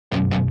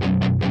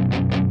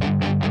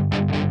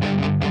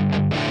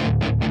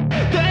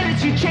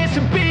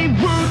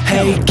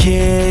Hey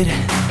kid,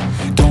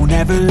 don't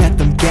ever let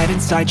them get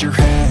inside your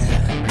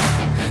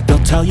head.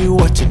 They'll tell you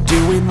what to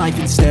do in life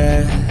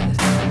instead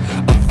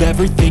of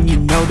everything you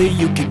know that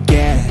you could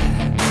get.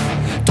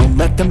 Don't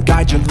let them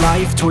guide your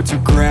life towards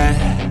regret.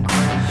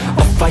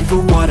 I'll fight for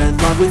what I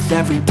love with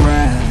every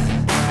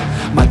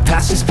breath. My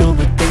past is filled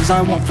with things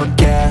I won't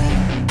forget.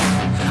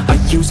 I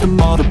use them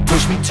all to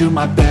push me to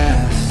my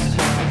best.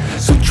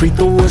 So treat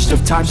the worst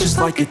of times just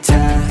like a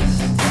test.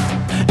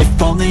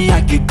 If only I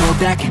could go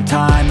back in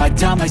time, I'd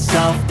tell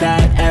myself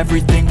that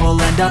everything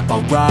will end up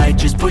alright.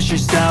 Just push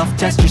yourself,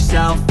 test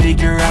yourself,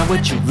 figure out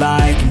what you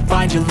like, and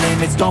find your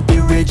limits, don't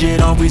be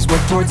rigid, always work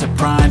towards a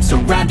prime.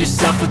 Surround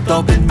yourself with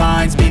open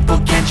minds, people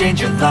can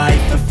change your life.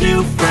 A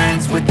few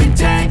friends with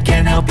intent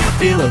can help you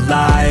feel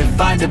alive.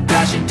 Find a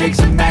passion, take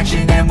some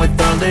action, and with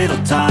a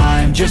little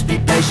time, just be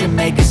patient,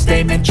 make a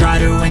statement, try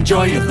to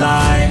enjoy your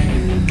life.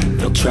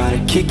 They'll try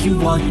to kick you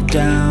while you're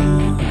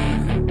down.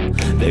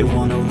 They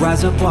wanna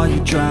rise up while you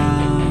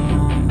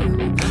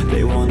drown.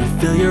 They wanna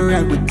fill your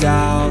head with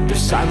doubt. They're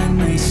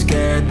silently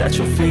scared that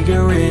you'll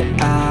figure it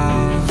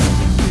out.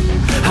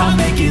 I'll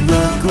make it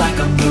look like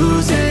I'm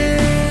losing,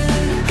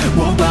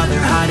 won't bother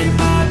hiding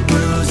my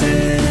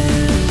bruises.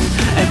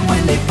 And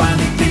when they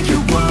finally think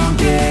you're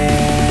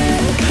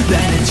wounded,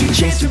 then it's your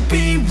chance to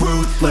be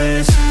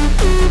ruthless.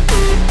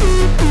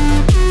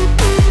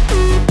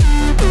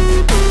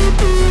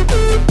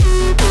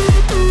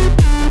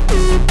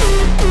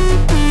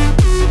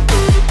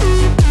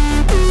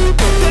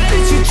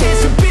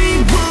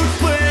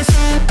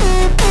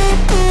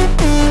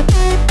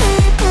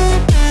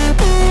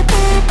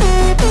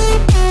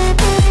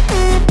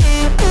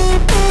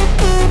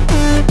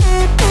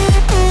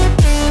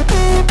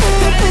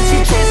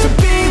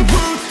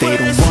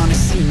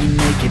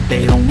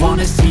 They don't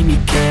wanna see me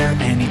care.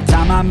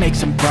 Anytime I make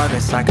some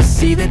progress, I can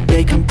see that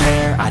they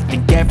compare. I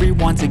think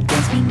everyone's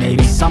against me,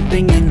 maybe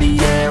something in the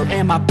air.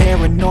 Am I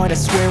paranoid? I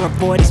swear a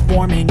void is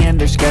forming and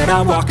they're scared.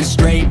 I walk a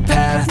straight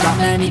path, not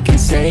many can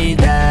say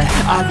that.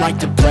 I like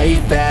to play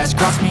fast,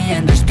 cross me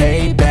and there's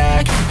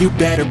payback. You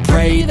better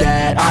pray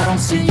that I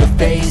don't see your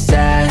face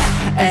at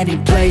any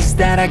place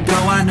that I go.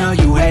 I know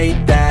you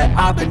hate that.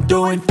 I've been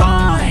doing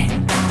fine,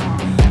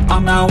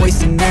 I'm not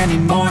wasting any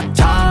more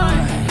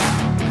time.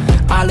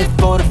 I live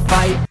for the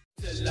fight.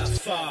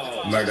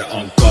 Murder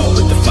on call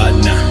with the fight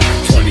now.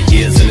 20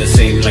 years and it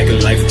seemed like a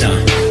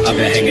lifetime. I've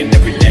been hanging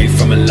every day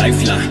from a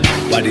lifeline.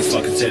 Why these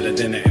fuckers better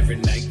than every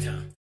night?